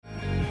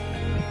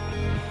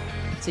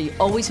So you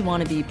always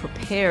want to be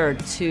prepared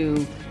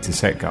to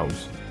set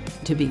goals,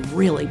 to be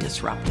really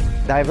disruptive.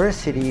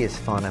 Diversity is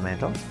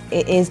fundamental.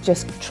 It is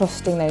just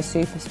trusting those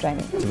super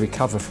strengths. to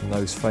recover from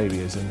those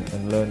failures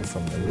and learn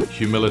from them.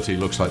 Humility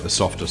looks like the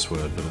softest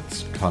word, but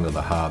it's kind of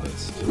the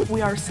hardest.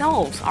 We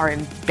ourselves are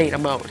in beta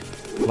mode.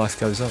 Life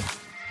goes on.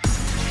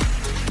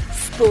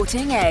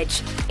 Sporting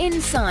Edge,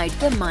 inside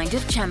the mind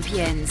of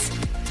champions.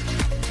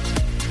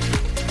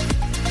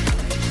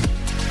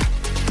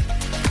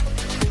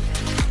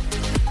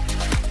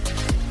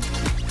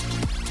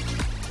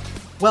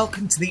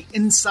 Welcome to the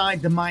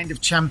Inside the Mind of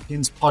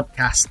Champions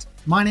podcast.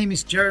 My name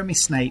is Jeremy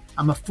Snape.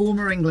 I'm a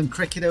former England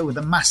cricketer with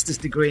a master's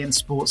degree in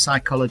sports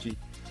psychology.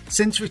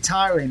 Since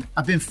retiring,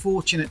 I've been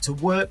fortunate to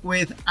work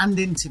with and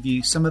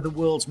interview some of the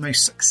world's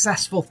most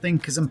successful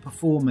thinkers and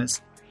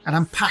performers, and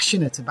I'm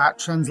passionate about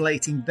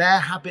translating their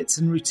habits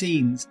and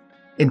routines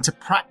into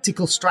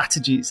practical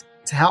strategies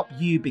to help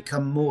you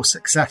become more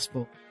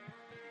successful.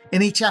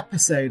 In each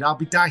episode, I'll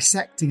be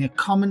dissecting a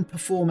common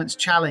performance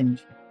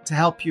challenge to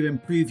help you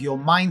improve your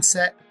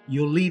mindset,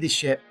 your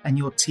leadership, and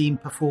your team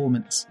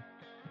performance.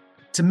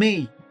 To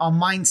me, our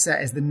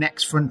mindset is the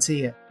next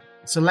frontier,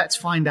 so let's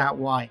find out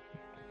why.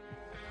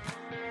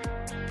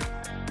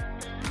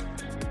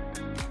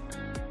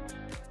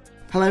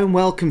 Hello and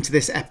welcome to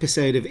this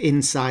episode of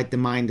Inside the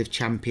Mind of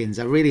Champions.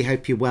 I really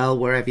hope you're well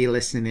wherever you're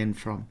listening in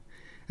from.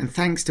 And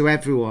thanks to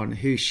everyone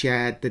who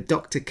shared the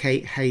Dr.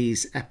 Kate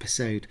Hayes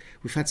episode.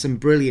 We've had some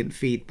brilliant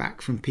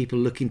feedback from people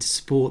looking to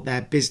support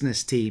their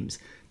business teams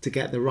to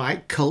get the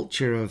right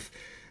culture of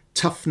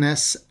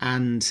toughness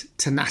and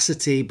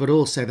tenacity, but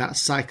also that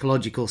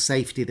psychological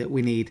safety that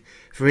we need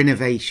for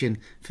innovation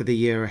for the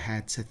year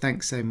ahead. So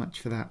thanks so much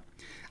for that.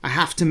 I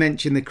have to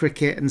mention the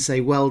cricket and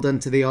say well done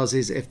to the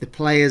Aussies. If the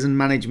players and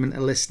management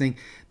are listening,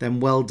 then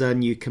well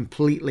done. You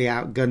completely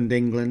outgunned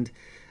England.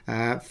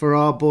 For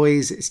our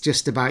boys, it's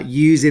just about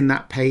using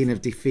that pain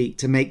of defeat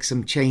to make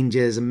some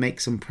changes and make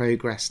some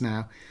progress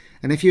now.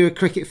 And if you're a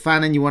cricket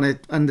fan and you want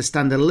to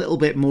understand a little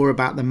bit more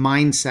about the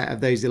mindset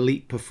of those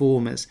elite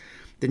performers,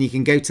 then you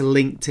can go to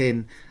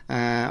LinkedIn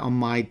on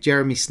my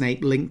Jeremy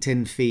Snape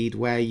LinkedIn feed,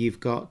 where you've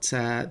got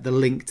the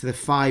link to the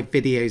 5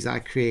 videos I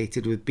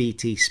created with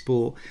BT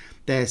Sport.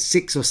 They're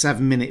 6 or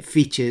 7 minute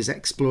features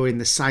exploring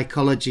the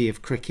psychology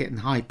of cricket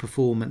and high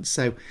performance.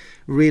 So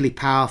really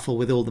powerful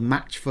with all the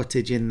match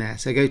footage in there.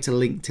 So go to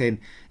LinkedIn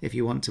if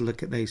you want to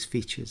look at those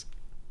features.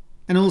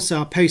 And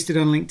also I posted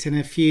on LinkedIn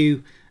a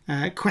few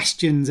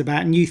questions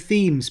about new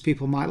themes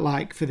people might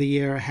like for the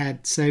year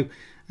ahead. So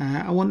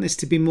I want this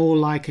to be more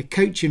like a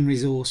coaching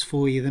resource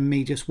for you than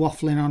me just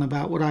waffling on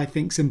about what I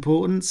think's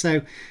important.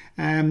 So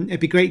it'd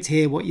be great to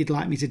hear what you'd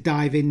like me to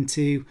dive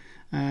into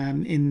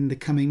in the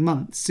coming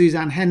months.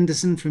 Suzanne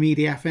Henderson from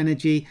EDF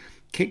Energy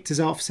kicked us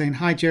off saying,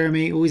 "Hi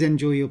Jeremy, always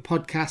enjoy your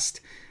podcast.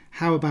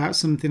 How about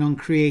something on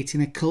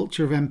creating a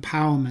culture of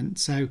empowerment?"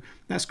 So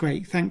that's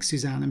great. Thanks,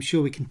 Suzanne. I'm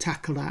sure we can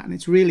tackle that. And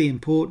it's really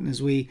important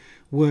as we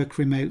work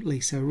remotely.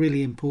 So a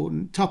really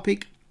important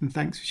topic. And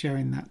thanks for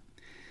sharing that.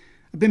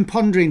 I've been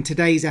pondering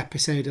today's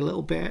episode a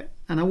little bit.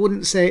 And I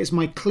wouldn't say it's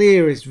my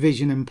clearest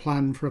vision and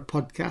plan for a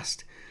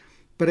podcast,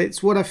 but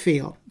it's what I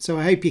feel. So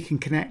I hope you can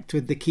connect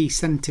with the key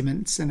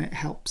sentiments and it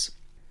helps.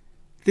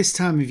 This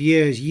time of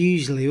year is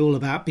usually all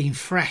about being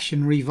fresh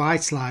and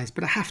revitalised,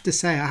 but I have to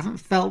say I haven't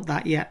felt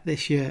that yet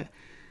this year.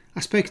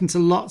 I've spoken to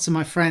lots of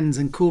my friends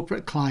and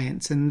corporate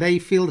clients and they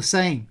feel the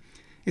same.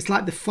 It's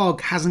like the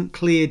fog hasn't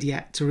cleared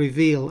yet to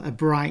reveal a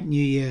bright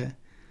new year.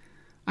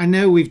 I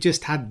know we've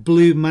just had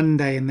Blue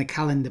Monday in the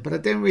calendar, but I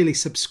don't really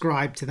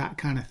subscribe to that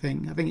kind of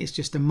thing. I think it's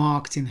just a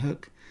marketing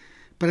hook.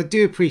 But I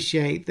do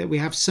appreciate that we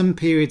have some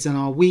periods in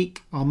our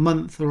week, our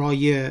month or our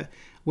year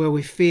where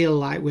we feel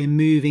like we're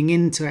moving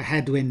into a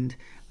headwind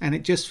and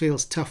it just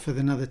feels tougher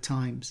than other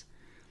times.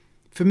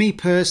 For me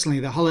personally,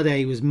 the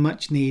holiday was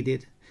much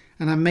needed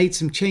and I made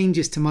some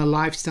changes to my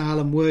lifestyle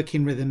and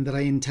working rhythm that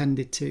I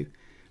intended to.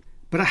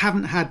 But I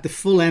haven't had the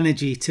full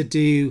energy to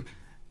do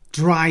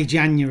dry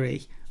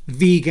January,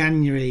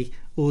 veganuary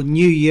or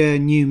New Year,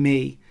 New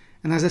Me.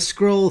 And as I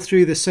scroll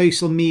through the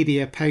social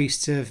media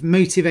posts of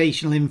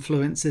motivational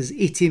influencers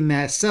eating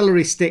their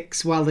celery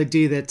sticks while they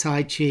do their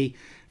Tai Chi,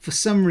 for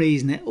some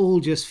reason it all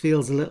just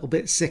feels a little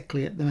bit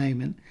sickly at the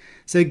moment.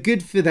 So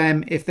good for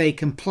them if they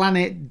can plan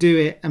it, do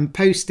it and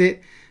post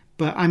it,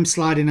 but I'm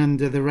sliding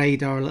under the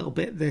radar a little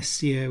bit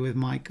this year with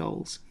my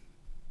goals.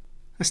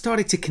 I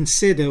started to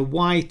consider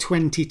why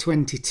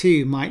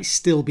 2022 might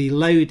still be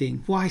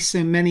loading, why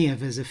so many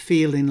of us are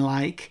feeling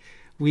like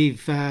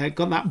we've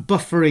got that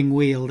buffering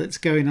wheel that's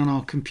going on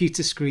our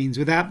computer screens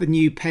without the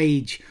new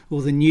page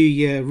or the new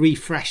year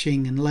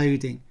refreshing and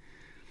loading.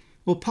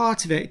 Well,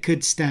 part of it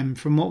could stem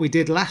from what we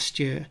did last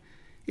year.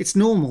 It's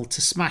normal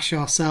to smash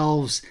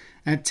ourselves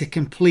to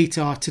complete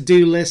our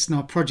to-do list and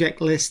our project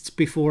lists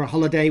before a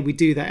holiday. We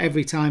do that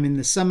every time in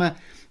the summer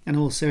and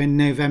also in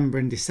November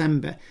and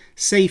December,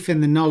 safe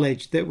in the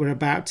knowledge that we're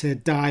about to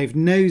dive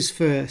nose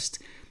first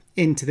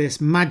into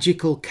this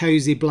magical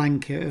cosy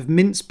blanket of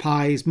mince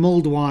pies,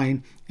 mulled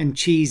wine and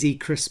cheesy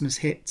Christmas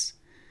hits,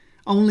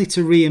 only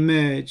to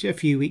re-emerge a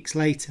few weeks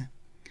later.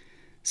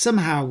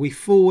 Somehow we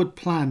forward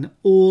plan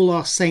all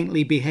our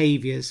saintly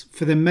behaviours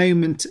for the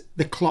moment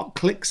the clock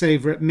clicks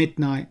over at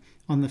midnight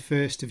on the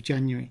 1st of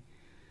January.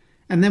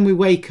 And then we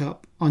wake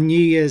up on New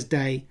Year's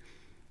Day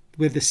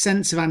with the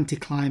sense of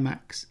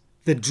anticlimax,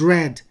 the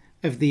dread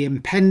of the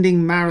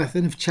impending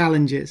marathon of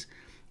challenges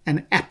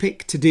and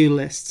epic to-do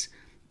lists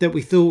that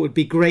we thought would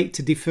be great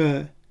to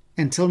defer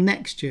until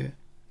next year.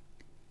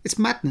 It's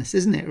madness,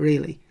 isn't it,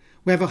 really?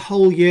 We have a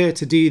whole year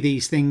to do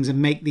these things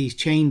and make these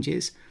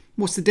changes.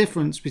 What's the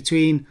difference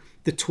between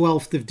the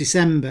 12th of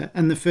December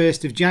and the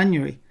 1st of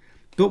January?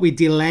 But we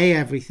delay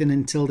everything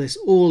until this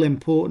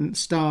all-important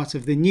start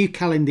of the new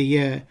calendar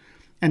year,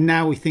 and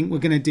now we think we're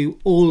going to do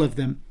all of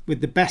them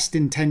with the best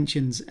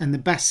intentions and the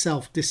best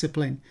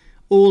self-discipline,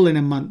 all in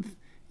a month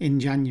in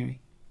January.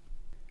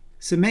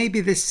 So maybe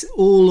this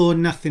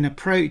all-or-nothing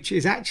approach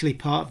is actually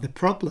part of the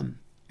problem,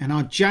 and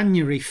our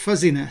January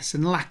fuzziness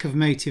and lack of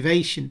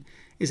motivation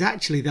is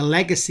actually the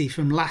legacy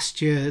from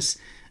last year's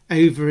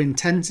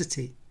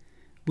over-intensity.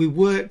 We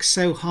worked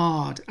so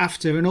hard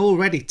after an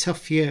already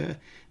tough year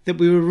that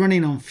we were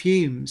running on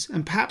fumes,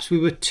 and perhaps we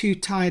were too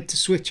tired to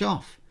switch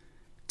off,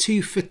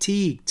 too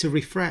fatigued to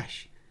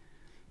refresh.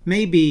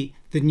 Maybe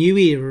the new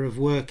era of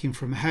working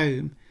from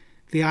home,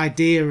 the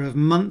idea of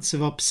months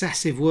of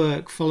obsessive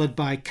work followed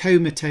by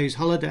comatose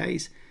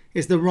holidays,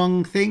 is the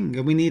wrong thing,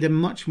 and we need a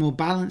much more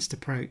balanced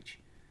approach.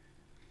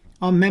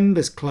 Our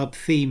members club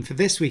theme for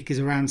this week is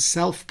around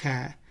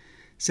self-care.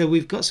 So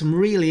we've got some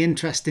really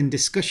interesting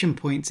discussion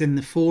points in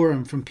the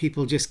forum from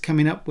people just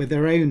coming up with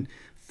their own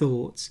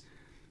thoughts.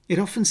 It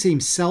often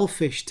seems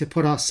selfish to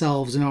put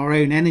ourselves and our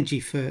own energy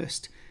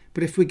first,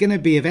 but if we're going to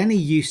be of any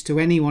use to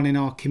anyone in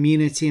our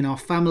community and our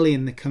family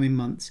in the coming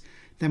months,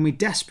 then we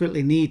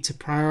desperately need to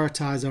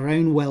prioritise our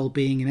own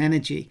well-being and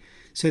energy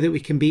so that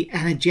we can be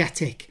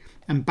energetic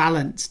and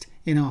balanced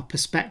in our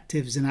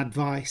perspectives and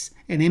advice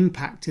and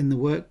impact in the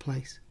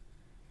workplace.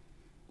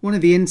 One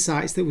of the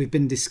insights that we've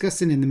been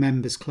discussing in the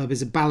Members Club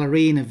is a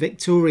ballerina,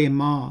 Victoria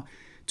Ma,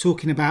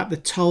 talking about the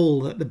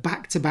toll that the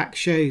back-to-back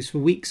shows for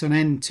weeks on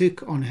end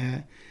took on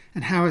her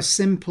and how a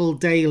simple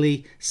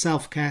daily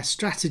self-care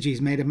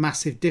strategies made a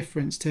massive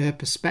difference to her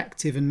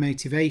perspective and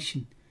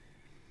motivation.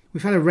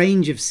 We've had a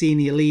range of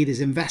senior leaders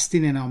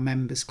investing in our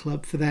Members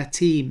Club for their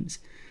teams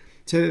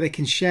so that they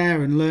can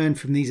share and learn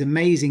from these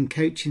amazing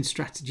coaching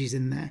strategies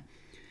in there.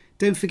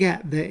 Don't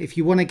forget that if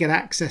you want to get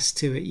access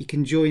to it, you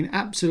can join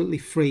absolutely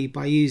free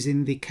by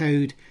using the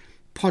code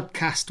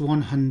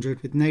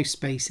podcast100 with no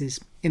spaces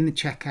in the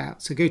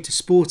checkout. So go to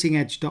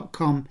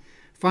sportingedge.com,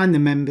 find the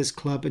Members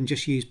Club and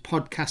just use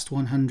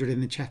podcast100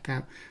 in the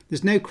checkout.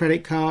 There's no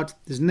credit card,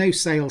 there's no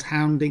sales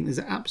hounding, there's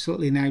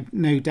absolutely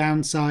no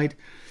downside.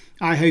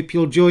 I hope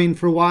you'll join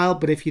for a while,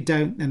 but if you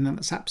don't, then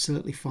that's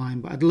absolutely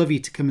fine. But I'd love you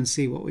to come and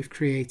see what we've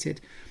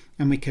created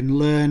and we can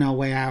learn our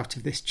way out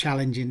of this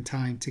challenging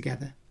time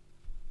together.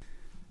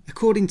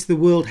 According to the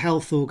World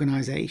Health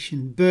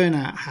Organization,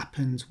 burnout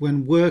happens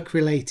when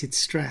work-related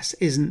stress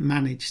isn't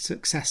managed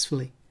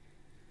successfully.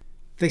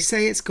 They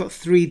say it's got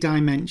 3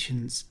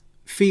 dimensions: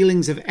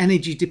 feelings of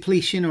energy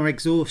depletion or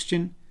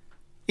exhaustion,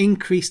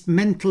 increased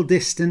mental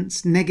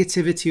distance,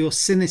 negativity or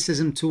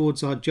cynicism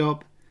towards our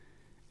job,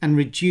 and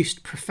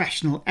reduced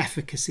professional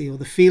efficacy or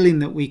the feeling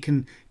that we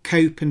can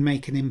cope and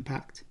make an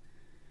impact.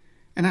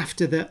 And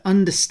after the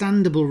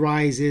understandable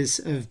rises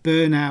of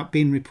burnout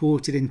being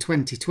reported in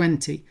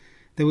 2020,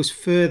 there was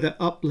further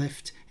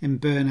uplift in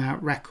burnout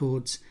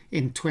records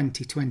in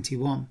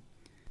 2021.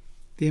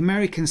 The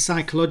American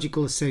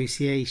Psychological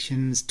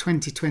Association's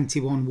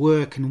 2021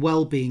 Work and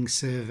Wellbeing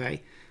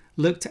Survey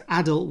looked at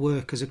adult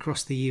workers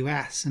across the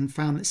US and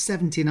found that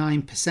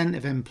 79%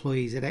 of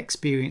employees had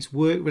experienced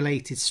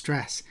work-related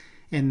stress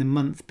in the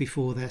month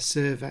before their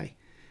survey,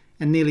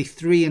 and nearly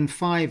 3 in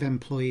 5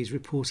 employees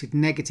reported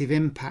negative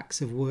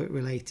impacts of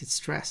work-related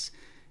stress,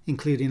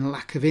 including a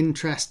lack of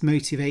interest,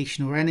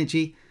 motivation or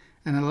energy,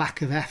 and a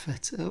lack of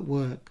effort at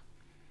work.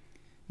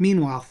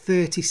 Meanwhile,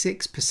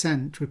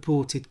 36%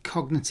 reported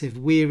cognitive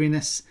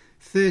weariness,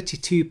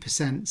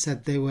 32%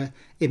 said they were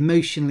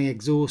emotionally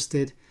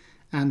exhausted,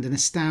 and an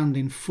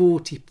astounding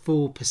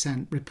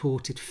 44%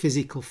 reported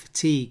physical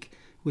fatigue,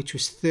 which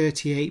was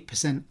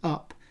 38%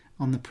 up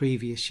on the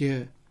previous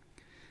year.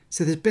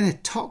 So there's been a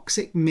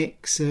toxic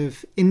mix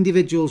of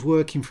individuals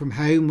working from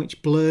home,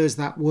 which blurs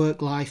that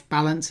work-life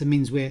balance and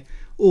means we're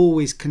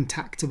always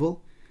contactable,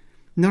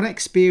 not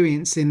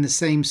experiencing the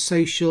same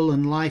social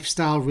and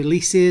lifestyle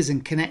releases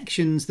and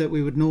connections that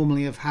we would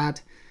normally have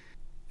had,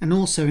 and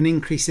also an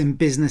increase in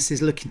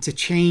businesses looking to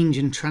change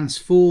and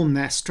transform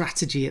their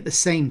strategy at the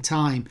same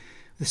time.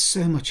 There's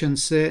so much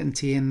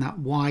uncertainty in that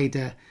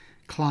wider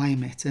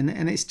climate,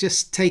 and it's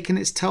just taken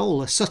its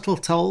toll, a subtle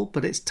toll,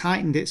 but it's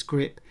tightened its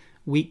grip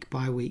week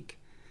by week.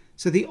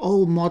 So the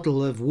old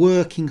model of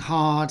working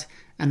hard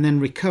and then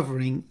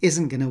recovering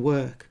isn't going to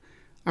work.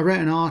 I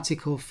wrote an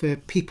article for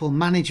People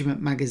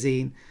Management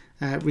magazine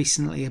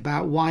recently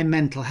about why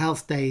mental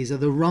health days are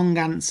the wrong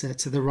answer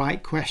to the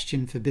right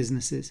question for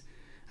businesses.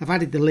 I've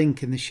added the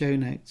link in the show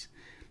notes.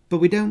 But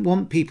we don't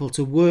want people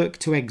to work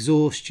to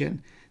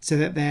exhaustion, so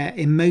that they're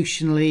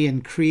emotionally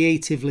and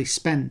creatively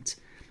spent,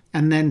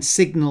 and then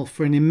signal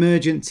for an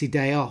emergency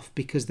day off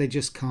because they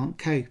just can't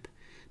cope.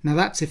 Now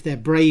that's if they're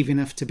brave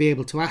enough to be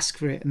able to ask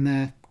for it and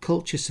their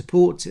culture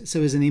supports it.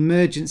 So as an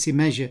emergency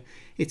measure,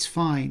 it's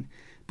fine.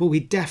 But we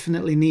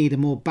definitely need a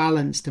more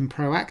balanced and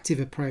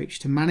proactive approach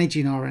to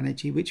managing our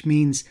energy, which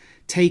means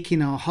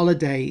taking our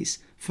holidays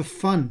for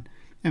fun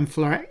and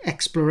for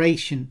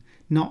exploration,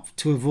 not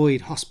to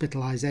avoid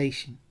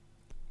hospitalisation.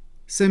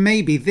 So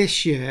maybe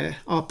this year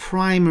our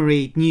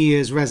primary New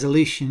Year's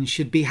resolution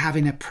should be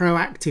having a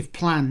proactive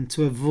plan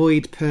to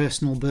avoid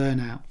personal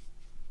burnout.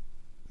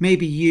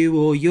 Maybe you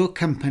or your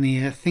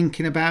company are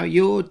thinking about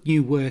your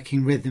new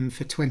working rhythm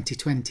for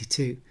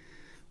 2022.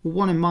 Well,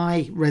 one of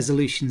my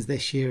resolutions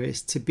this year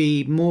is to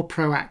be more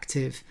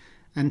proactive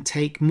and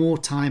take more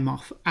time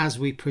off as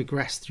we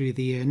progress through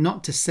the year,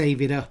 not to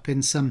save it up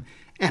in some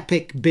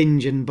epic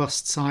binge and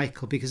bust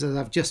cycle, because as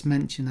I've just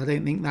mentioned, I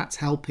don't think that's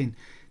helping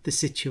the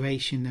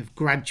situation of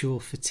gradual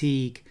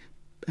fatigue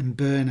and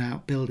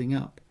burnout building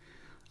up.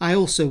 I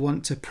also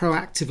want to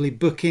proactively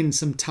book in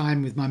some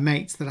time with my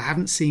mates that I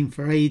haven't seen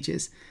for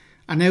ages.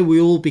 I know we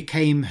all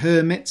became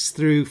hermits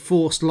through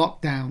forced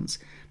lockdowns,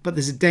 but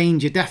there's a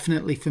danger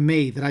definitely for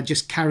me that I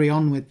just carry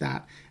on with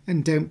that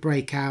and don't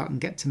break out and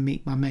get to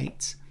meet my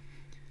mates.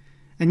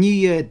 A new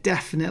year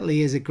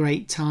definitely is a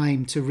great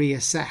time to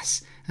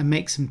reassess and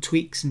make some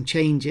tweaks and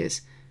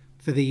changes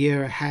for the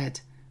year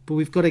ahead, but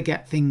we've got to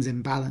get things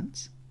in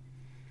balance.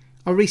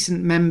 Our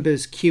recent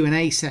members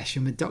Q&A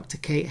session with Dr.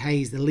 Kate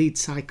Hayes, the lead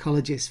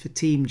psychologist for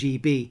Team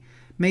GB,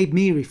 made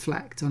me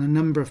reflect on a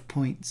number of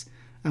points,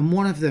 and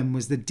one of them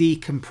was the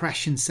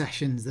decompression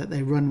sessions that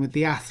they run with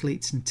the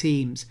athletes and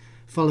teams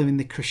following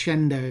the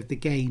crescendo of the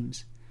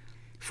games.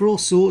 For all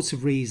sorts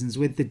of reasons,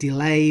 with the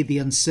delay, the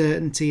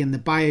uncertainty and the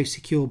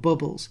biosecure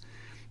bubbles,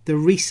 the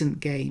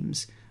recent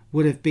games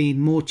would have been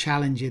more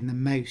challenging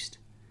than most.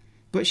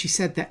 But she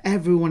said that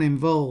everyone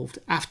involved,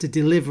 after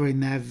delivering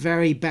their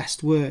very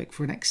best work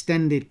for an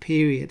extended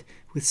period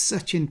with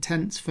such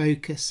intense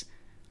focus,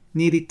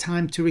 needed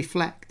time to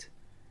reflect.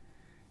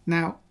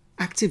 Now,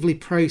 actively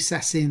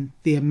processing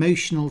the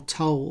emotional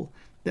toll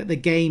that the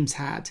games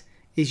had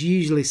is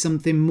usually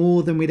something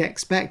more than we'd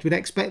expect. We'd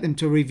expect them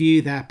to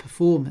review their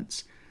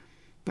performance.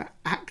 But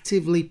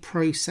actively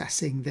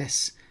processing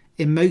this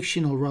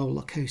emotional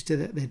roller coaster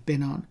that they'd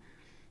been on,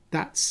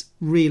 that's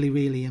really,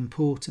 really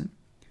important.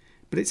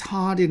 But it's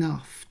hard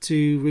enough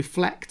to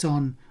reflect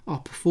on our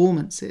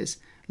performances,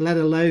 let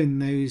alone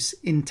those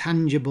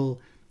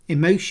intangible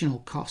emotional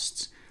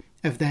costs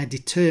of their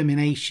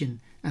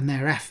determination and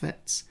their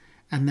efforts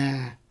and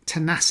their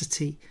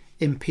tenacity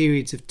in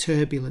periods of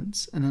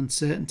turbulence and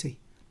uncertainty.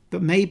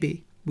 But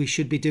maybe we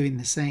should be doing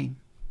the same.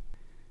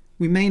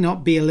 We may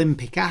not be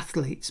Olympic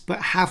athletes,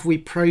 but have we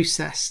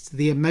processed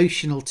the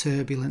emotional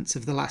turbulence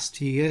of the last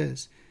few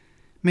years?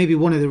 Maybe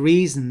one of the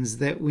reasons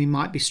that we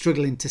might be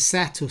struggling to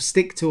set or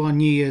stick to our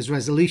New Year's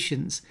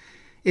resolutions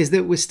is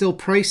that we're still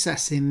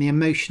processing the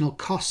emotional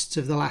costs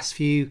of the last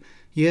few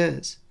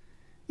years.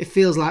 It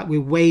feels like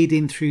we're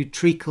wading through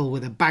treacle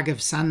with a bag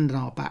of sand on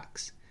our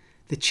backs.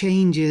 The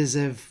changes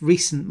of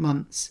recent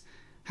months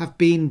have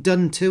been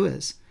done to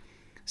us.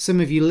 Some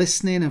of you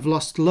listening have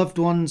lost loved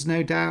ones,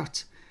 no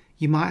doubt.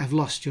 You might have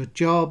lost your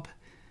job.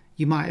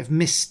 You might have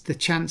missed the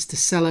chance to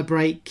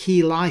celebrate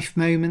key life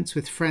moments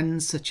with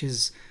friends, such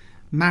as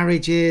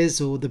marriages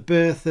or the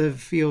birth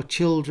of your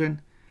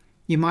children.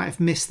 You might have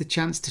missed the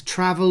chance to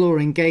travel or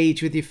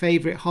engage with your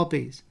favourite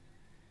hobbies.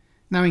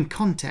 Now, in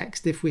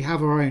context, if we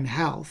have our own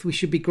health, we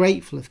should be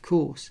grateful, of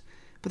course,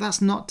 but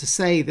that's not to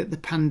say that the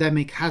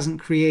pandemic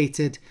hasn't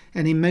created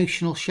an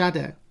emotional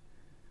shadow.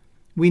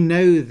 We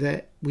know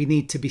that we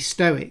need to be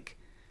stoic,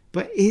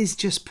 but is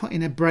just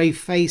putting a brave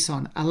face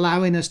on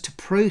allowing us to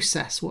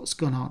process what's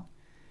gone on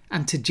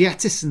and to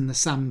jettison the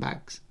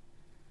sandbags?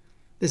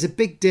 There's a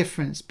big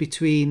difference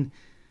between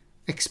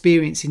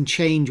experiencing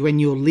change when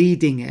you're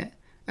leading it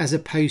as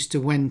opposed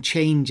to when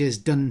change is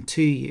done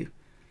to you.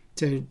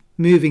 So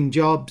moving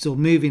jobs or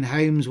moving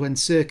homes when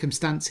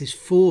circumstances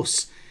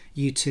force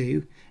you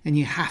to and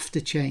you have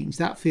to change,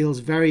 that feels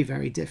very,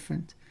 very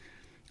different.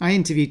 I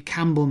interviewed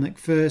Campbell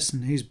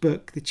McPherson, whose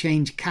book, The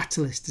Change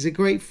Catalyst, is a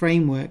great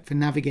framework for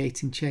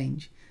navigating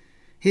change.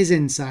 His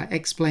insight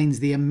explains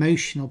the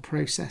emotional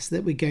process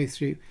that we go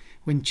through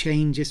when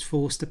change is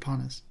forced upon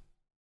us.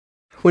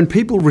 When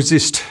people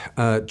resist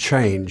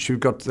change, they've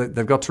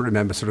got to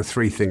remember sort of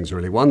three things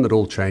really. One, that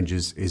all change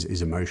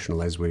is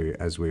emotional, as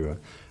we were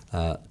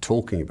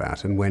talking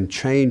about. And when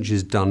change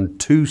is done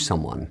to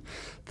someone,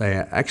 they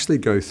actually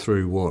go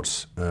through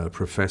what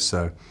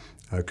Professor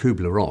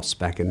Kubler-Ross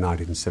back in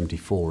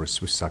 1974, a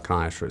Swiss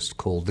psychiatrist,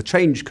 called the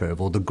change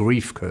curve, or the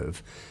grief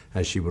curve,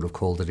 as she would have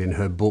called it in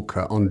her book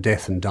On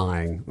Death and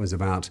Dying. It was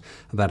about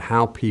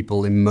how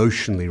people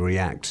emotionally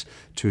react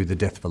to the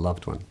death of a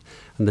loved one.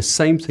 And the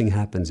same thing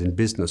happens in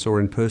business or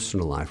in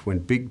personal life. When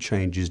big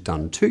change is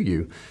done to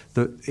you,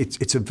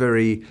 it's a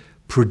very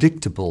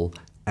predictable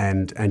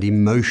and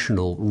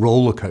emotional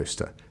roller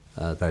coaster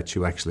that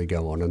you actually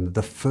go on. And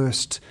the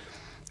first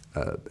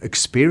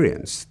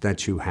experience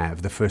that you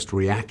have, the first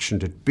reaction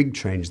to big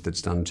change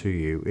that's done to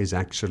you is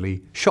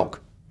actually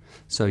shock.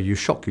 So you're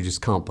shocked, you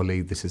just can't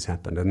believe this has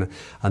happened.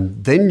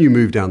 And then you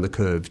move down the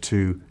curve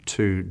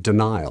to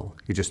denial.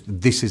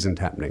 This isn't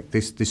happening.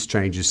 This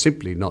change is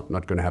simply not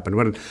going to happen.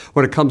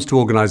 When it comes to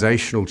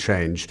organisational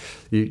change,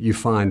 you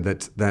find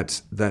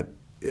that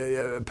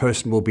a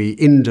person will be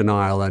in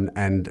denial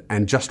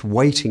and just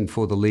waiting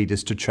for the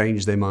leaders to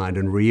change their mind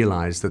and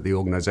realise that the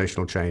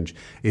organisational change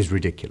is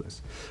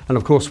ridiculous. And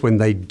of course, when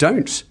they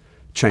don't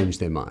change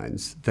their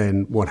minds,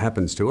 then what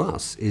happens to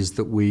us is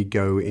that we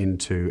go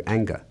into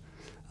anger.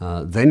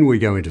 Then we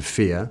go into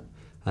fear,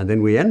 and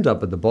then we end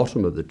up at the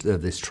bottom of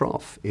this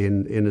trough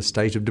in a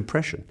state of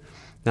depression.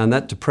 Now, and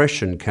that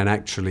depression can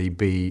actually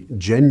be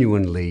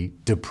genuinely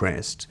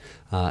depressed,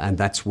 and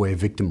that's where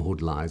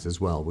victimhood lies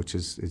as well, which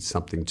is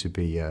something to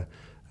be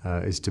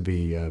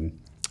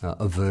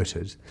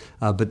averted.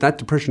 But that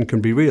depression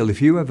can be real.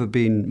 If you've ever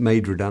been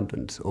made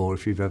redundant, or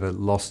if you've ever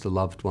lost a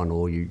loved one,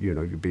 or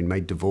you've been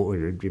made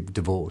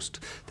divorced,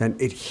 then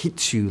it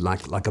hits you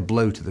like a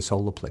blow to the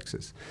solar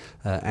plexus,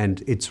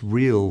 and it's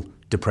real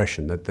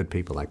depression that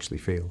people actually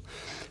feel.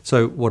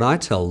 So what I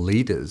tell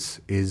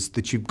leaders is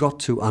that you've got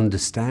to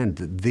understand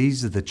that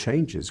these are the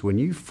changes. When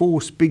you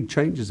force big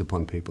changes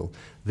upon people,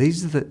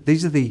 these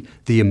are the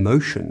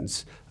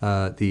emotions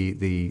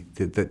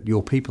that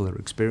your people are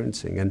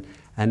experiencing,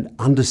 and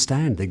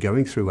understand they're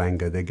going through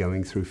anger, they're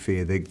going through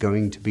fear, they're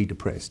going to be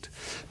depressed.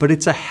 But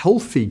it's a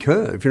healthy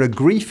curve.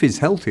 Grief is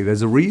healthy.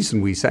 There's a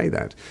reason we say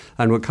that.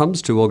 And when it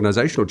comes to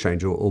organisational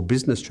change or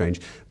business change,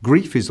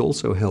 grief is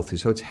also healthy.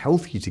 So it's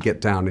healthy to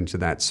get down into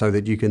that so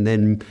that you can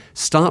then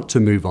start to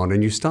move on.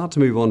 And you start to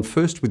move on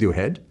first with your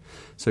head.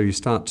 So you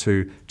start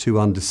to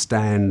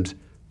understand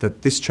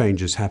that this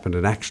change has happened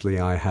and actually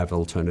I have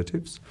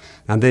alternatives.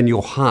 And then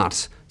your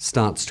heart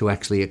starts to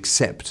actually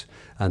accept.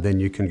 And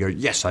then you can go,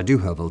 yes, I do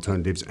have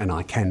alternatives and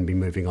I can be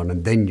moving on,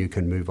 and then you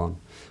can move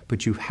on.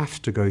 But you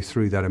have to go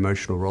through that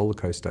emotional roller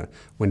coaster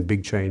when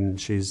big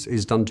change is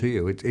done to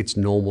you. It's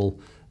normal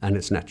and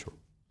it's natural.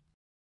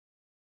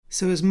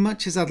 So as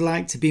much as I'd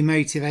like to be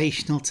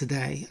motivational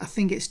today, I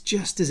think it's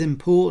just as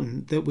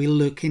important that we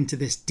look into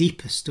this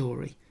deeper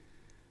story.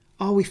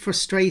 Are we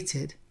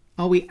frustrated?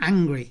 Are we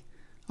angry?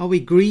 Are we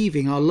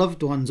grieving our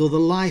loved ones or the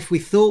life we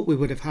thought we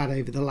would have had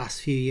over the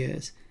last few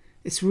years?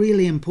 It's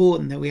really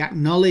important that we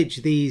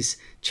acknowledge these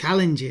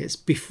challenges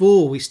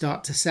before we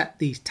start to set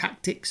these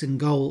tactics and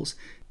goals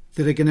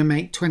that are going to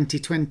make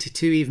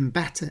 2022 even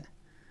better.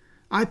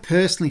 I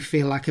personally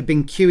feel like I've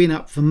been queuing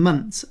up for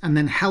months and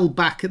then held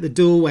back at the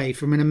doorway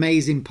from an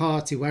amazing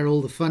party where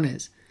all the fun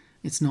is.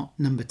 It's not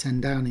number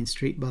 10 Downing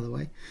Street, by the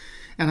way.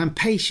 And I'm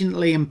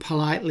patiently and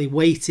politely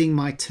waiting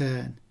my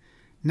turn.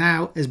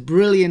 Now, as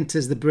brilliant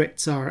as the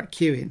Brits are at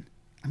queuing,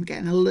 I'm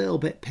getting a little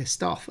bit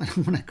pissed off and I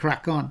want to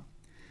crack on.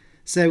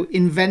 So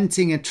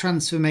inventing a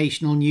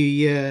transformational new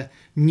year,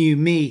 new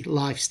me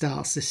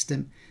lifestyle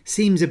system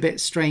seems a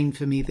bit strained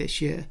for me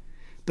this year.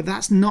 But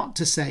that's not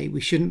to say we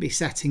shouldn't be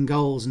setting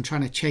goals and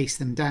trying to chase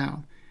them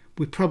down.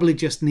 We probably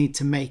just need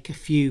to make a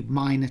few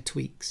minor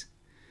tweaks.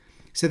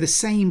 So the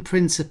same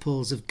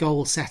principles of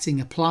goal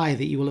setting apply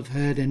that you will have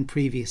heard in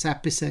previous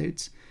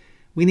episodes.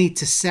 We need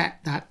to set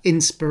that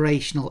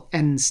inspirational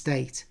end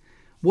state.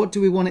 What do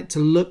we want it to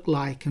look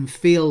like and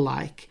feel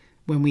like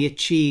when we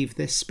achieve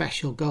this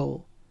special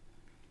goal?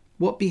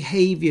 What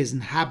behaviours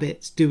and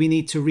habits do we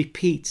need to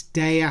repeat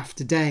day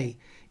after day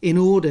in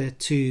order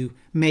to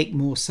make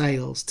more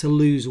sales, to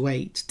lose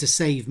weight, to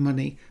save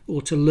money,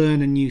 or to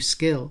learn a new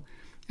skill?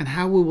 And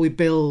how will we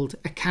build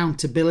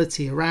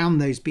accountability around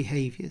those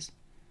behaviours?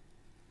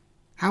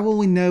 How will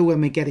we know when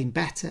we're getting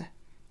better?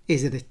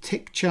 Is it a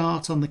tick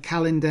chart on the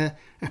calendar,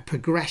 a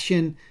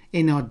progression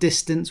in our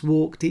distance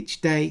walked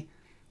each day?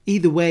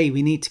 Either way,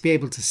 we need to be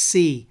able to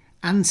see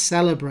and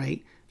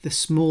celebrate the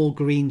small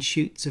green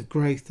shoots of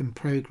growth and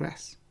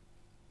progress.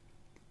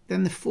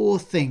 Then the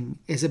fourth thing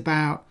is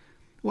about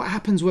what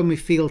happens when we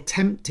feel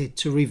tempted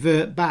to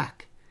revert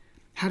back.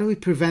 How do we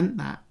prevent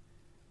that?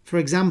 For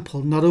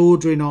example, not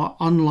ordering our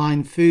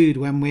online food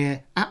when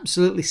we're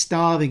absolutely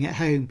starving at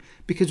home,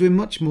 because we're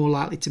much more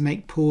likely to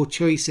make poor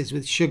choices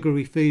with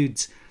sugary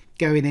foods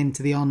going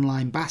into the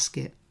online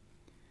basket.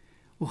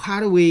 Or how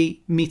do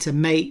we meet a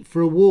mate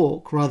for a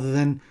walk rather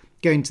than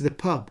going to the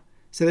pub,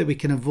 so that we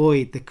can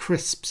avoid the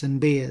crisps and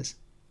beers?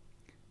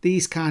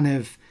 These kind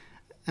of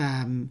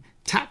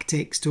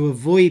tactics to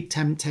avoid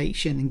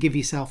temptation and give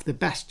yourself the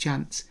best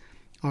chance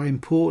are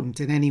important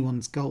in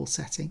anyone's goal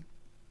setting.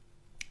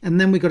 And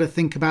then we've got to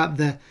think about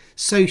the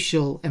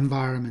social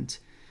environment.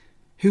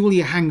 Who will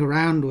you hang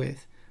around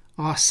with?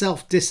 Our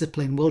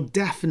self-discipline will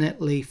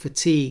definitely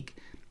fatigue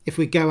if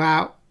we go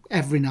out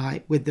every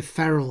night with the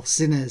feral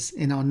sinners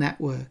in our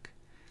network.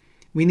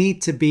 We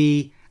need to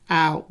be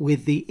out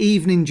with the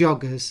evening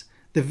joggers,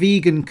 the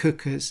vegan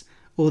cookers,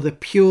 or the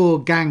pure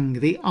gang,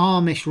 the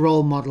Amish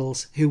role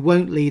models who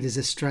won't lead us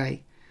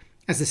astray.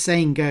 As the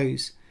saying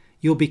goes,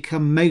 you'll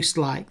become most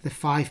like the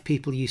 5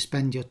 people you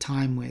spend your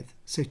time with.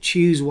 So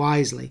choose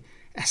wisely,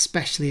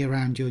 especially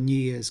around your New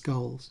Year's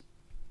goals.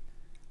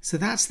 So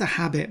that's the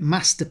habit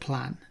master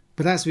plan.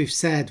 But as we've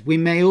said, we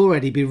may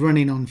already be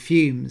running on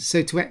fumes,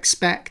 so to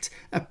expect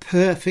a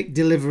perfect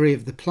delivery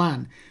of the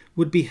plan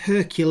would be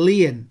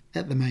Herculean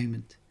at the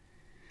moment.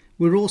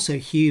 We're also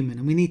human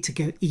and we need to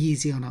go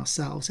easy on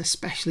ourselves,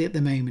 especially at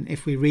the moment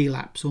if we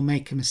relapse or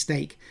make a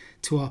mistake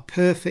to our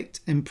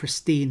perfect and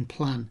pristine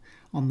plan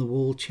on the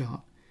wall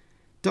chart.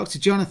 Dr.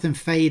 Jonathan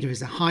Fader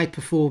is a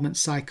high-performance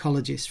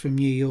psychologist from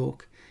New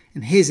York,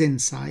 and his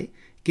insight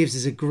gives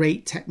us a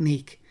great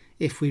technique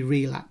if we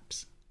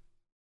relapse.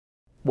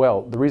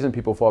 Well, the reason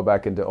people fall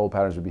back into old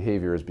patterns of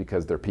behavior is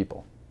because they're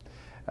people.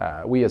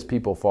 We as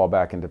people fall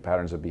back into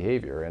patterns of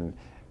behavior, and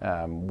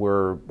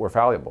we're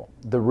fallible.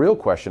 The real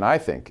question I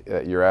think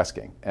you're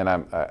asking, and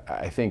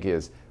I think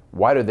is,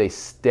 why do they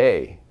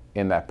stay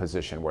in that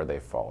position where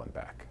they've fallen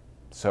back?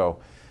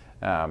 So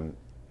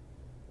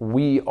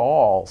we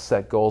all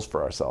set goals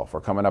for ourselves.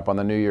 We're coming up on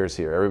the New Year's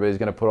here. Everybody's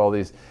going to put all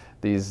these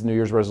New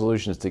Year's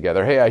resolutions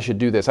together. Hey, I should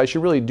do this. I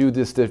should really do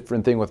this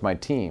different thing with my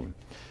team.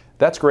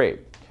 That's great.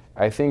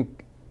 I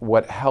think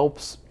what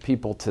helps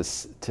people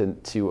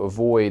to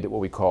avoid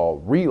what we call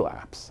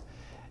relapse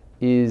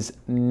is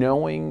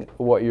knowing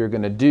what you're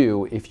going to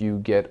do if you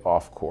get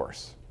off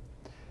course.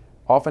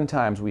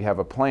 Oftentimes we have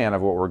a plan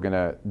of what we're going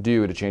to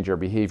do to change our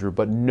behavior,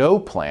 but no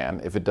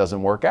plan if it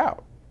doesn't work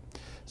out.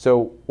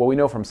 So what we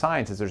know from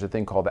science is there's a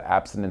thing called the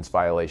abstinence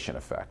violation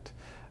effect.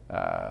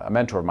 A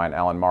mentor of mine,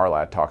 Alan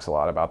Marlatt, talks a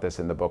lot about this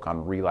in the book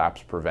on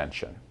relapse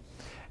prevention.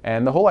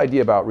 And the whole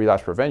idea about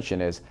relapse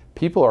prevention is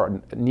people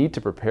need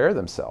to prepare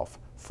themselves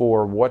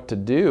for what to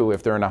do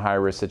if they're in a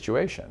high-risk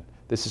situation.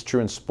 This is true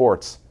in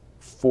sports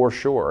for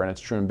sure, and it's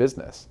true in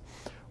business.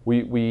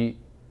 We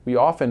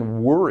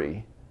often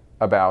worry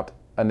about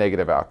a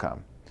negative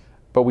outcome,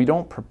 but we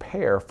don't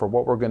prepare for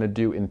what we're going to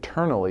do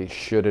internally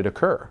should it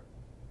occur.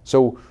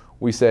 So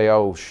we say,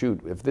 oh shoot,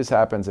 if this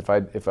happens, if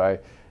I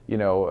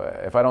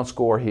don't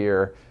score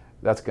here,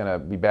 that's going to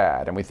be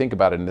bad. And we think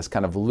about it in this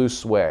kind of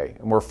loose way,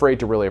 and we're afraid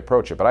to really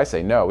approach it. But I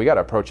say, no, we got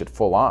to approach it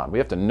full on. We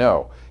have to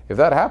know, if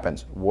that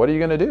happens, what are you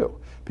going to do?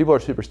 People are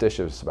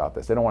superstitious about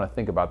this. They don't want to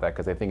think about that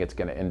because they think it's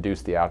going to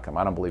induce the outcome.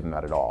 I don't believe in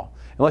that at all.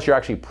 Unless you're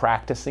actually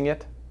practicing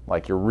it,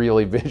 like you're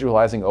really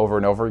visualizing over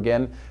and over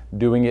again,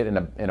 doing it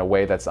in a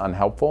way that's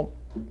unhelpful.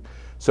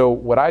 So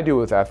what I do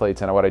with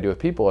athletes and what I do with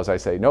people is I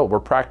say, no, we're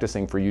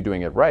practicing for you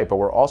doing it right, but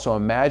we're also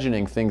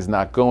imagining things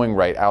not going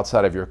right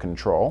outside of your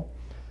control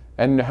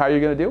and how you're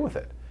going to deal with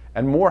it,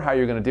 and more how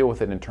you're going to deal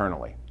with it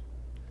internally.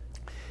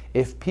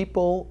 If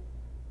people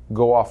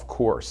go off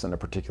course in a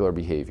particular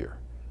behavior,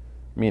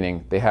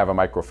 meaning they have a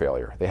micro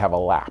failure, they have a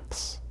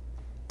lapse.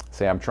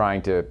 Say I'm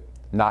trying to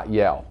not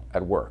yell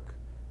at work,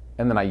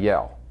 and then I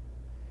yell.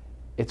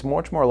 It's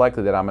much more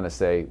likely that I'm going to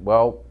say,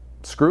 well,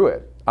 screw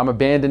it, I'm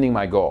abandoning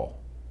my goal.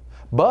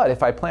 But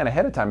if I plan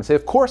ahead of time and say,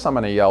 of course I'm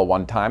going to yell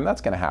one time,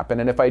 that's going to happen,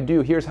 and if I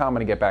do, here's how I'm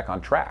going to get back on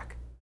track.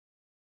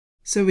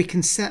 So we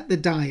can set the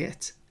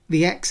diet,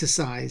 the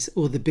exercise,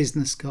 or the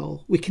business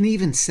goal. We can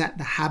even set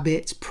the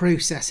habits,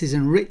 processes,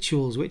 and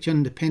rituals which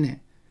underpin it.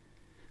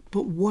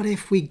 But what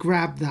if we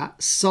grab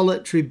that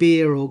solitary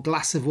beer or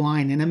glass of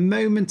wine in a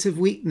moment of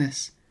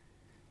weakness?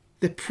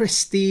 The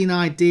pristine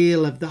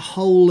ideal of the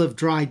whole of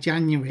dry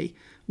January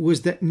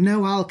was that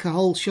no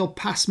alcohol shall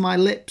pass my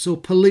lips or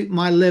pollute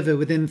my liver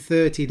within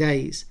 30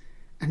 days.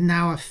 And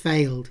now I've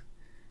failed.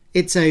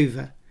 It's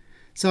over.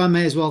 So I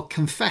may as well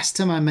confess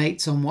to my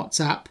mates on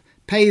WhatsApp,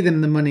 pay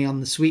them the money on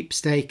the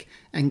sweepstake,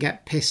 and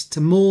get pissed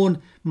to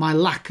mourn my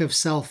lack of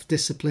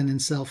self-discipline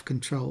and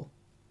self-control.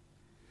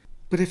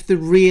 But if the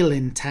real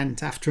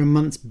intent after a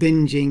month's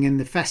binging in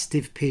the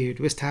festive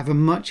period was to have a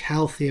much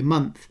healthier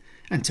month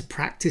and to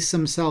practice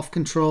some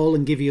self-control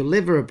and give your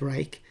liver a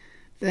break,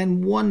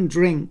 then one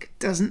drink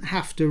doesn't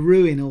have to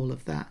ruin all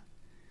of that.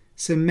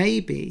 So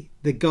maybe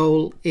the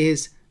goal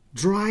is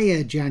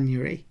drier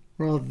January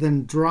rather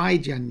than dry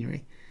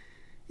January.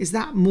 Is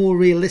that more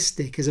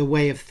realistic as a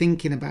way of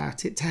thinking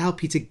about it to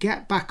help you to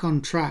get back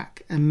on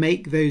track and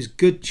make those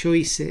good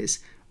choices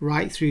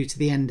right through to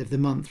the end of the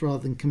month rather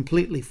than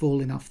completely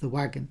falling off the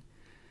wagon?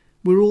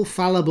 We're all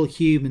fallible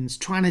humans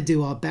trying to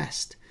do our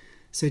best.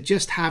 So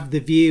just have the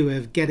view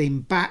of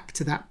getting back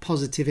to that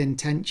positive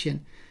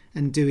intention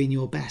and doing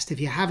your best.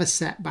 If you have a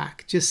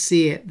setback, just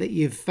see it that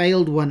you've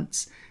failed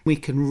once. We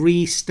can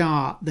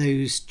restart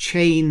those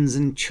chains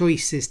and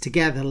choices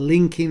together,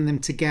 linking them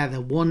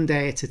together one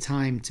day at a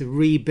time to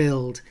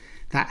rebuild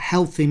that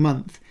healthy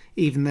month,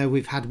 even though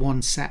we've had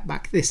one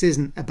setback. This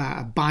isn't about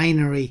a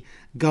binary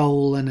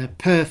goal and a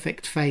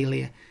perfect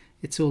failure.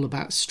 It's all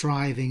about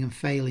striving and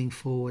failing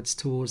forwards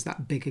towards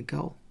that bigger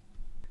goal.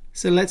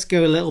 So let's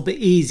go a little bit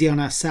easy on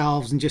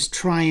ourselves and just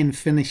try and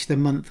finish the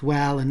month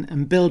well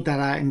and build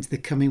that out into the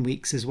coming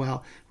weeks as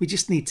well. We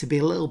just need to be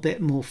a little bit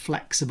more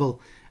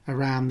flexible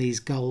around these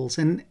goals,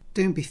 and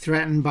don't be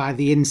threatened by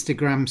the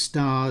Instagram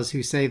stars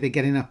who say they're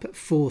getting up at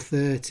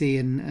 4:30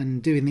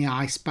 and doing the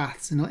ice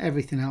baths and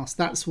everything else.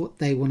 That's what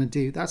they want to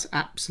do. That's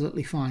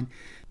absolutely fine.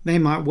 They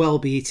might well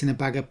be eating a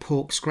bag of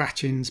pork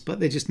scratchings, but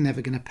they're just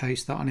never going to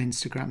post that on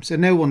Instagram. So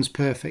no one's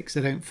perfect,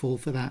 so don't fall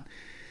for that.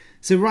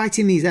 So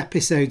writing these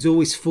episodes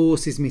always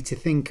forces me to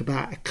think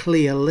about a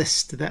clear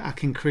list that I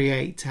can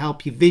create to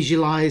help you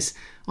visualize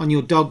on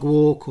your dog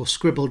walk or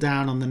scribble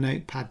down on the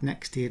notepad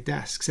next to your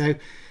desk. So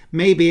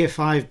maybe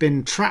if I've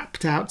been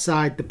trapped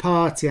outside the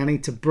party, I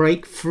need to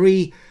break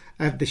free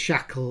of the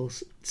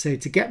shackles. So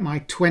to get my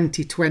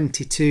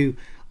 2022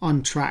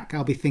 on track,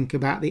 I'll be thinking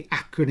about the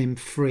acronym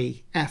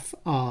FREE,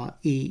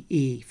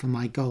 F-R-E-E, for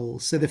my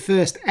goals. So the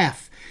first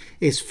F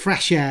is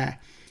fresh air.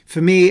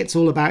 For me, it's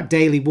all about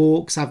daily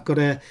walks. I've got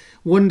a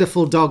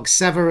wonderful dog,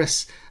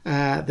 Severus,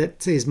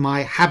 that is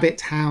my habit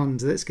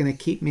hound that's going to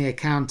keep me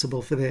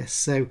accountable for this.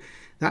 So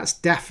that's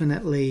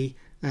definitely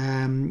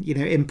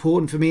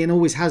important for me, and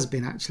always has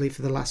been actually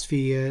for the last few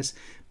years.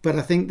 But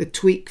I think the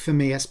tweak for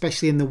me,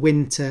 especially in the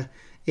winter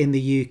in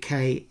the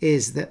UK,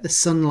 is that the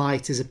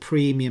sunlight is a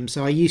premium.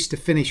 So I used to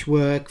finish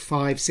work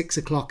 5-6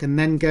 o'clock and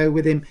then go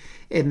with him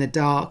in the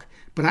dark,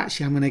 but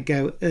actually I'm going to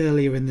go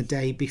earlier in the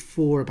day,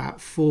 before about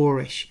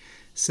 4ish,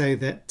 so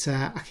that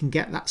I can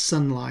get that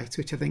sunlight,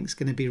 which I think is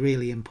going to be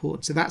really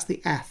important. So that's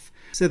the F.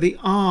 So the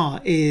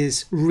R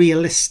is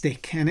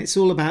realistic, and it's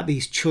all about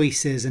these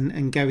choices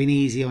and going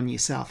easy on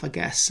yourself, I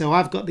guess. So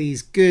I've got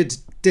these good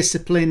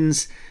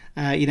disciplines,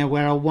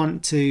 where I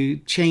want to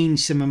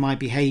change some of my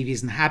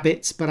behaviours and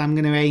habits, but I'm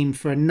going to aim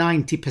for a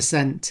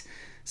 90%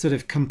 sort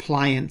of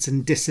compliance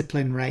and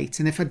discipline rate.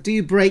 And if I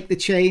do break the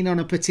chain on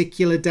a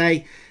particular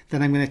day,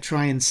 then I'm going to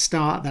try and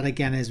start that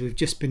again, as we've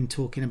just been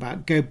talking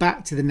about. Go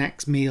back to the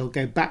next meal,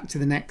 go back to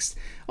the next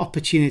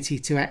opportunity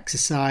to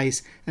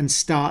exercise, and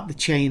start the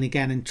chain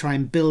again, and try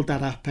and build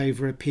that up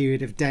over a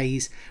period of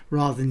days,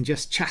 rather than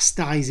just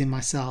chastising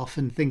myself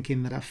and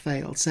thinking that I've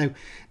failed. So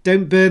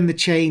don't burn the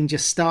chain,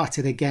 just start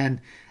it again.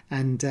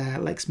 And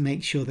let's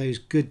make sure those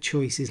good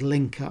choices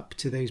link up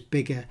to those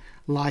bigger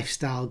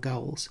lifestyle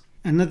goals.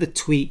 Another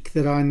tweak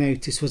that I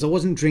noticed was I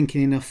wasn't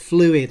drinking enough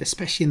fluid,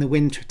 especially in the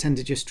winter. I tend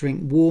to just drink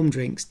warm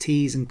drinks,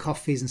 teas and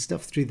coffees and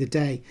stuff through the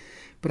day.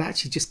 But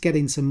actually just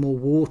getting some more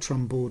water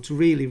on board is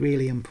really,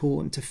 really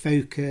important to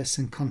focus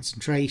and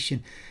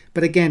concentration.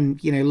 But again,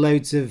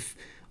 loads of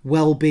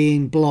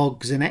well-being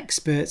blogs and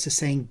experts are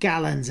saying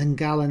gallons and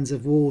gallons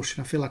of water,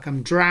 and I feel like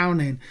I'm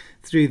drowning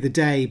through the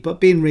day. But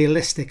being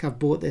realistic, I've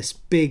bought this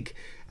big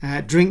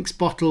drinks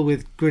bottle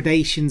with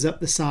gradations up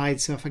the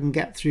side, so if I can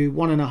get through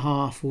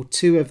 1.5 or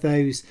 2 of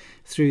those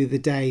through the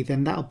day,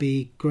 then that'll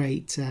be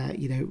great.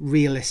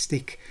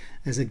 Realistic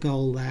as a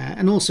goal there.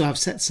 And also I've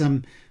set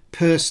some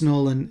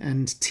personal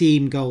and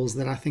team goals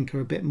that I think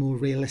are a bit more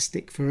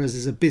realistic for us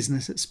as a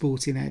business at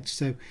Sporting Edge,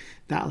 so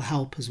that'll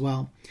help as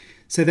well.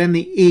 So then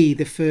the E,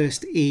 the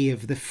first E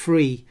of the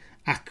FREE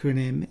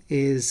acronym,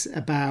 is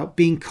about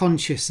being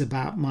conscious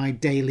about my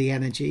daily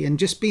energy, and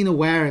just being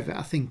aware of it,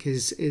 I think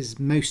is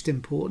most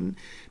important,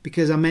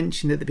 because I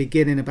mentioned at the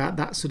beginning about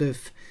that sort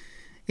of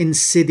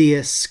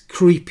insidious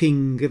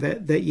creeping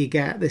that you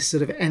get, this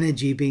sort of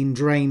energy being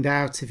drained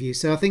out of you.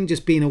 So I think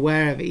just being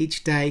aware of it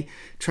each day,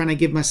 trying to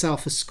give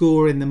myself a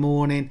score in the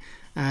morning,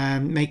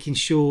 making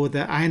sure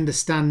that I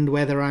understand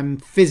whether I'm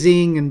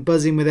fizzing and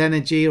buzzing with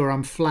energy or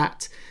I'm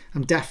flat.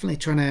 I'm definitely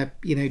trying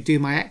to, do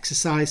my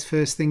exercise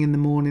first thing in the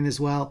morning as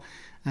well.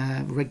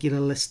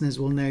 Regular listeners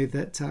will know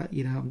that,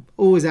 I'm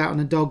always out on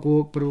a dog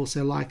walk, but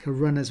also like a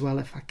run as well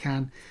if I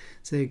can.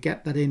 So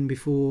get that in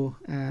before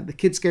the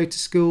kids go to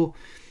school.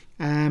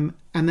 And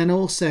then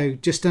also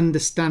just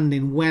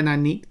understanding when I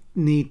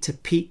need to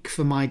peak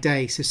for my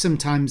day. So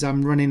sometimes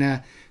I'm running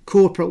a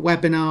corporate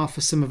webinar for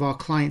some of our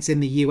clients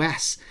in the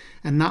US,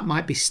 and that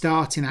might be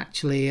starting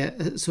actually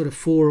at sort of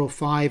 4 or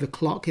 5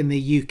 o'clock in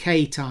the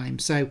UK time.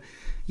 So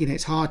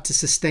it's hard to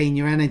sustain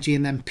your energy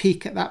and then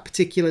peak at that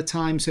particular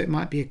time. So it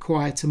might be a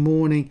quieter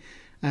morning,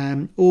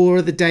 or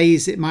other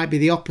days it might be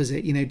the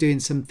opposite, doing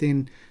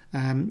something,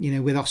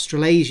 with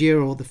Australasia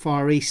or the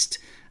Far East,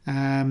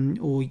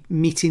 or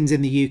meetings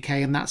in the UK,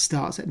 and that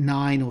starts at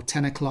 9 or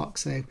 10 o'clock.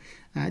 So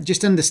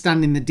just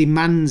understanding the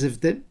demands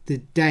of the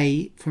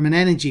day from an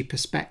energy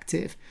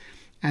perspective,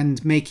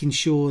 and making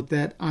sure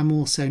that I'm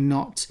also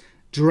not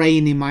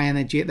draining my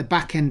energy at the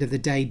back end of the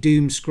day,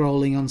 doom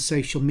scrolling on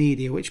social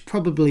media, which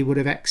probably would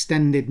have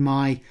extended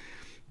my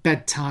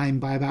bedtime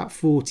by about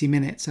 40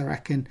 minutes, I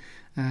reckon,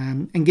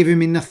 and giving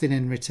me nothing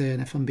in return,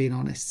 if I'm being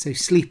honest. So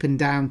sleep and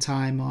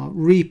downtime are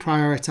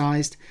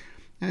reprioritised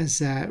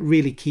as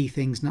really key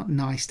things, not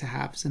nice to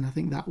haves, and I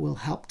think that will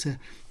help to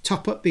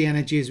top up the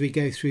energy as we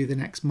go through the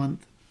next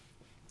month.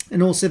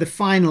 And also the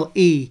final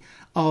E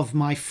of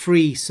my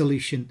FREE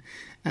solution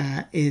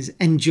is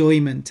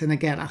enjoyment. And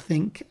again, I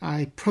think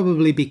I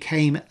probably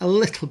became a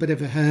little bit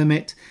of a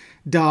hermit.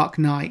 Dark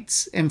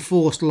nights,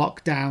 enforced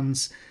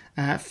lockdowns,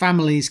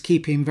 families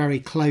keeping very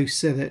close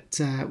so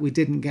that we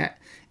didn't get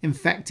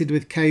infected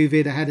with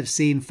COVID ahead of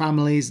seeing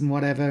families and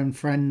whatever and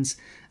friends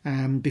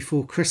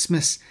before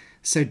Christmas.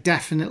 So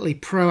definitely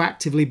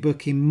proactively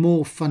booking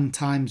more fun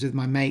times with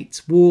my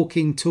mates,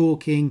 walking,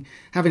 talking,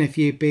 having a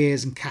few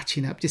beers and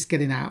catching up, just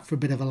getting out for a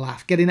bit of a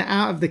laugh, getting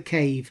out of the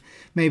cave,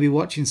 maybe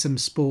watching some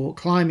sport,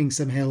 climbing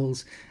some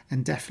hills,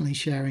 and definitely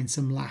sharing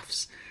some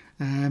laughs.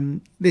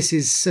 This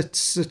is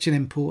such an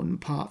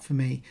important part for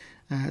me.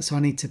 So I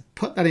need to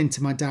put that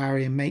into my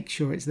diary and make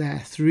sure it's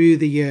there through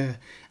the year,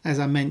 as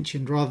I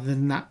mentioned, rather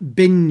than that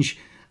binge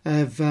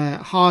of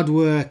hard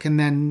work and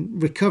then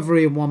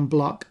recovery in one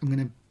block. I'm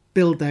going to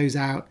build those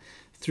out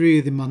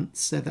through the months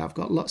so that I've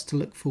got lots to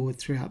look forward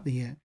throughout the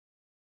year.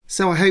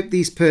 So I hope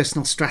these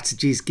personal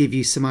strategies give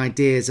you some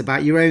ideas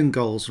about your own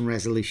goals and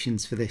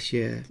resolutions for this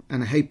year.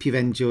 And I hope you've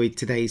enjoyed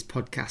today's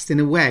podcast. In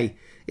a way,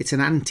 it's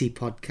an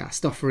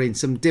anti-podcast, offering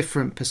some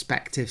different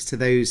perspectives to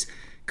those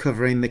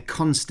covering the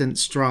constant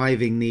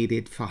striving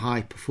needed for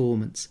high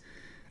performance.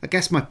 I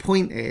guess my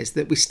point is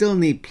that we still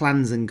need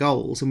plans and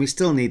goals, and we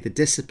still need the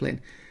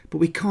discipline, but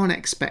we can't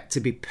expect to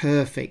be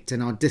perfect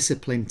and our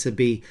discipline to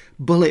be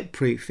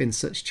bulletproof in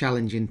such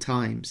challenging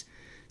times.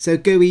 So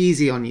go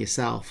easy on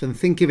yourself and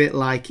think of it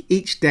like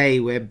each day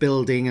we're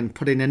building and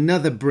putting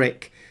another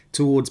brick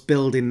towards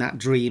building that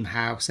dream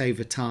house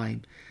over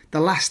time.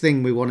 The last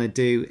thing we want to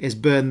do is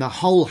burn the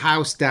whole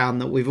house down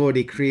that we've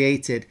already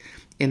created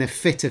in a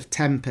fit of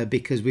temper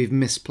because we've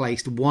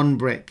misplaced one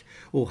brick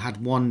or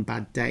had one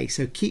bad day.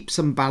 So keep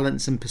some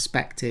balance and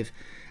perspective,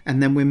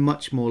 and then we're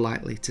much more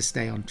likely to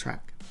stay on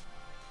track.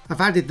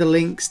 I've added the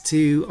links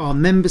to our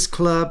members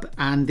club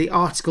and the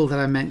article that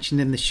I mentioned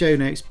in the show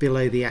notes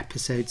below the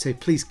episode, so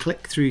please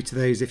click through to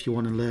those if you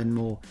want to learn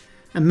more.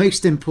 And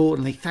most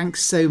importantly,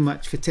 thanks so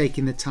much for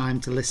taking the time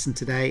to listen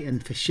today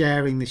and for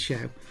sharing the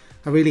show.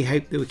 I really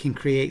hope that we can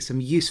create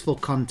some useful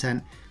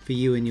content for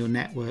you and your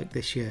network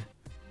this year.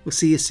 We'll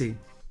see you soon.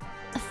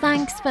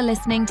 Thanks for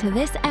listening to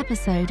this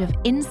episode of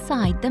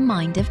Inside the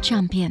Mind of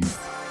Champions.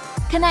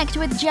 Connect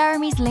with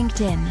Jeremy's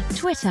LinkedIn,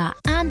 Twitter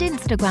and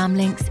Instagram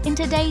links in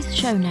today's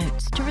show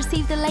notes to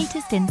receive the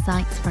latest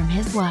insights from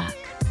his work.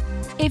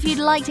 If you'd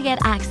like to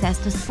get access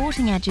to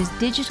Sporting Edge's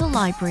digital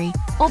library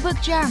or book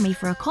Jeremy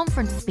for a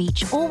conference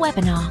speech or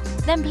webinar,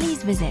 then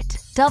please visit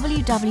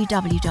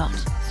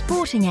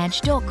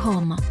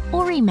www.sportingedge.com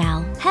or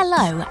email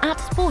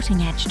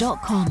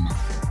hello@sportingedge.com.